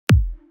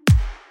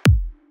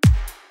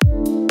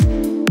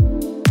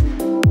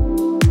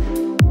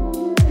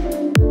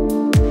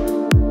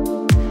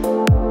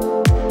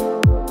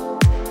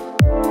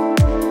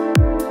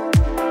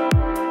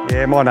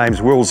my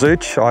name's Will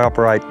Zooch. I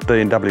operate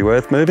D&W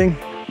Earth Moving.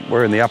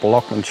 We're in the Upper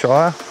Lachlan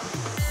Shire.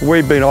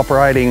 We've been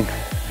operating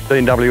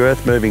D&W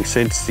Earth Moving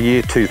since the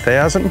year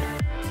 2000.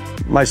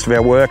 Most of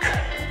our work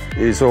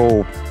is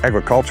all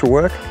agricultural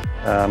work.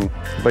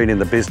 Been in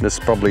the business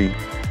probably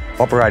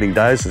operating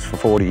dozers for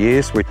 40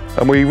 years.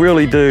 And we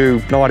really do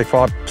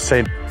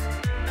 95%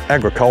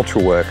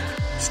 agricultural work.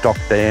 Stock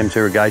dams,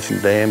 irrigation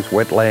dams,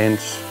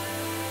 wetlands,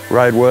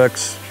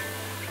 roadworks,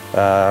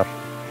 a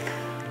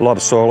lot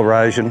of soil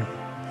erosion.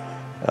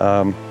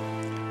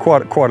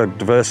 Quite a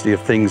diversity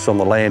of things on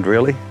the land,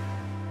 really.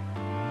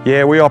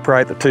 Yeah, we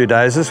operate the two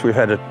dozers.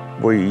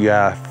 We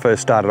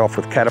first started off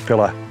with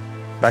Caterpillar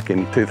back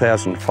in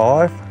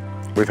 2005.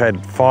 We've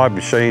had 5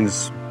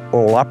 machines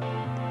all up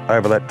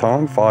over that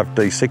time, 5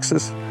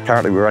 D6s.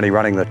 Currently we're only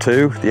running the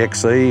 2, the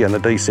XE and the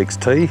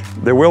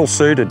D6T. They're well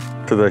suited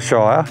to the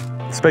Shire,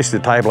 especially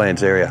the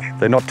tablelands area.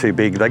 They're not too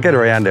big, they get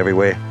around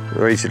everywhere.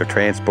 They're easy to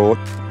transport,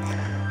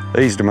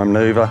 easy to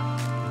manoeuvre,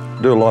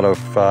 do a lot of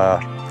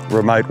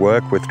remote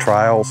work with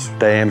trails,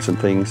 dams and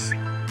things.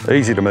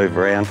 Easy to move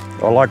around.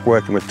 I like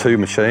working with 2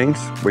 machines.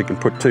 We can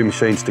put 2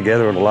 machines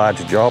together on a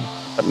larger job.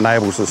 It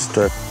enables us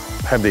to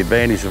have the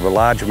advantage of a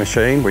larger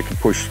machine. We can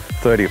push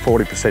 30 or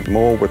 40%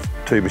 more with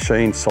 2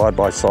 machines side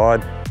by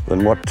side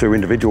than what 2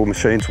 individual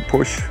machines will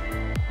push.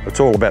 It's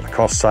all about the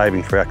cost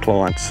saving for our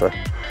clients, so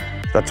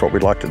that's what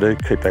we'd like to do,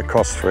 keep our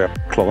costs for our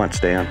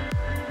clients down.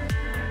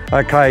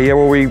 Okay, yeah,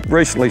 well, we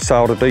recently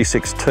sold a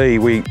D6T.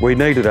 We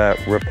needed a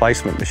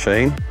replacement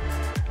machine.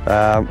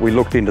 We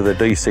looked into the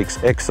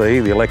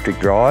D6XE, the electric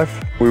drive.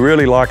 We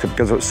really liked it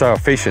because it was so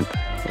efficient.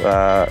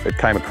 It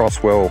came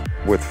across well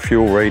with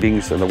fuel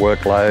readings and the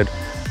workload.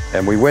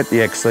 And we went the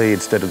XE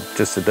instead of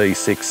just the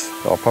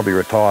D6. I'll probably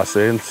retire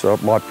soon, so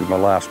it might be my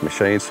last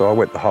machine. So I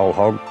went the whole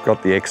hog,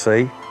 got the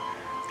XE.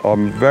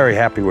 I'm very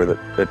happy with it.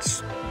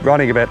 It's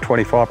running about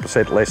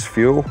 25% less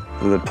fuel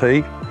than the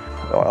T.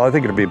 I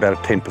think it'll be about a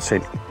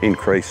 10%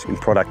 increase in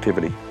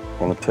productivity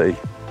on the T.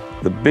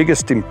 The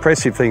biggest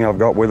impressive thing I've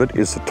got with it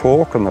is the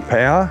torque and the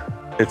power.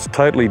 It's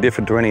totally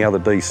different to any other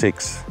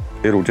D6.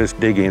 It'll just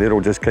dig in,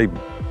 it'll just keep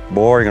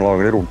boring along,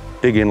 and it'll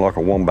dig in like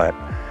a wombat.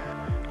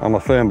 I'm a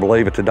firm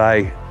believer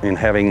today in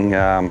having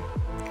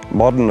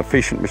modern,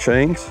 efficient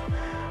machines.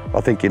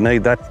 I think you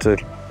need that to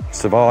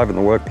survive in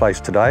the workplace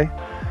today.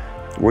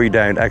 We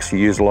don't actually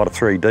use a lot of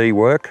 3D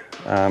work,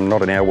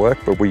 not in our work,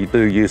 but we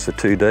do use the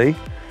 2D.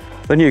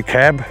 The new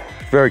cab,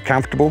 very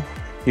comfortable,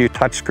 new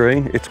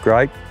touchscreen, it's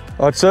great.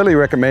 I'd certainly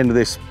recommend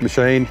this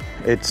machine.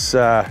 It's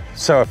so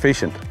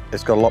efficient.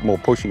 It's got a lot more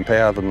pushing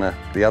power than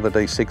the other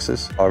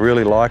D6s. I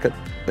really like it.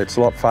 It's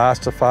a lot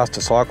faster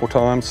cycle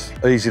times,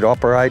 easy to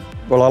operate.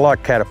 Well, I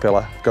like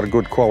Caterpillar. It's got a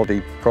good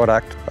quality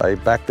product. They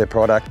back their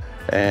product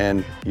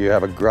and you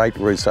have a great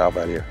resale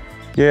value.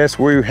 Yes,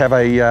 we have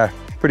a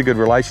pretty good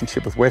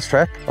relationship with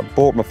Westrac. I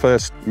bought my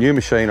first new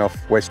machine off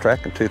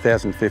Westrac in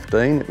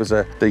 2015. It was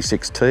a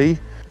D6T,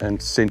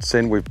 and since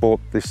then we've bought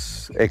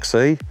this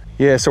XE.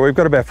 Yeah, so we've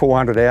got about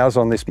 400 hours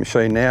on this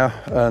machine now,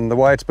 and the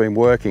way it's been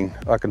working,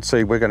 I can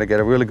see we're going to get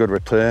a really good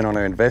return on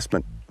our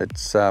investment.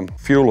 It's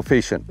fuel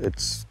efficient.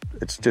 It's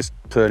just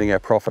turning our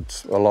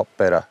profits a lot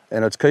better,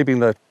 and it's keeping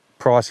the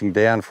pricing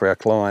down for our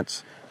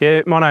clients.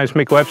 Yeah, my name's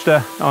Mick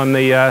Webster. I'm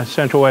the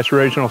Central West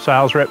Regional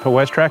Sales Rep for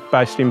Westrac,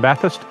 based in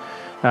Bathurst.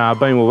 I've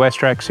been with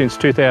Westrac since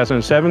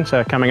 2007,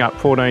 so coming up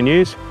 14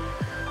 years.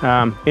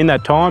 In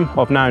that time,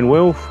 I've known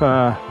Will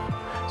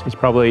since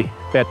probably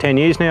about 10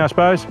 years now, I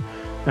suppose.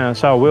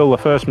 Sold Will the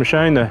first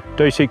machine, the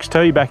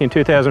D6T, back in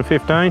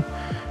 2015,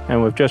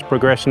 and we've just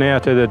progressed now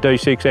to the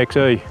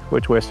D6XE,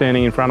 which we're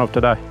standing in front of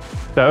today.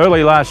 So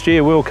early last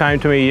year, Will came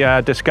to me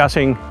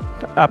discussing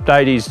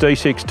update his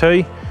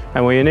D6T,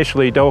 and we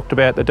initially talked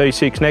about the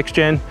D6 Next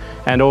Gen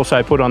and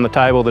also put on the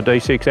table the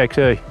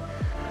D6XE.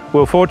 We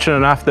were fortunate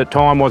enough that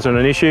time wasn't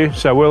an issue,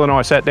 so Will and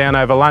I sat down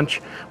over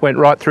lunch, went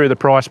right through the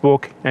price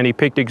book, and he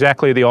picked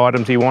exactly the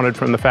items he wanted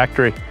from the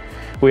factory.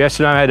 We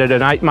estimated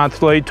an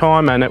 8-month lead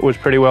time, and it was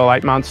pretty well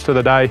 8 months to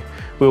the day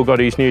Will got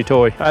his new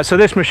toy. So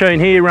this machine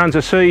here runs a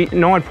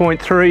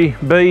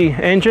C9.3B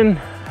engine,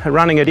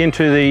 running it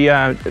into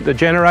the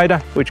generator,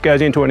 which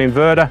goes into an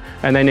inverter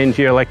and then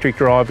into your electric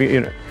drive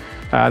unit.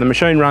 The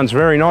machine runs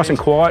very nice and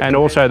quiet, and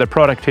also the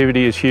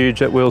productivity is huge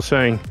that Will's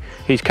seeing.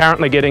 He's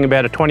currently getting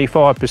about a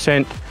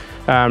 25%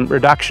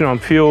 reduction on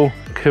fuel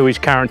to his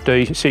current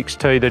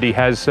D6T that he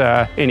has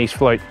in his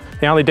fleet.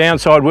 The only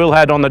downside Will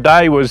had on the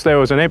day was there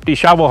was an empty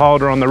shovel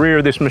holder on the rear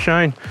of this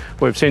machine.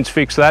 We've since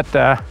fixed that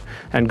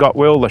and got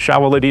Will the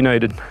shovel that he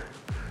needed.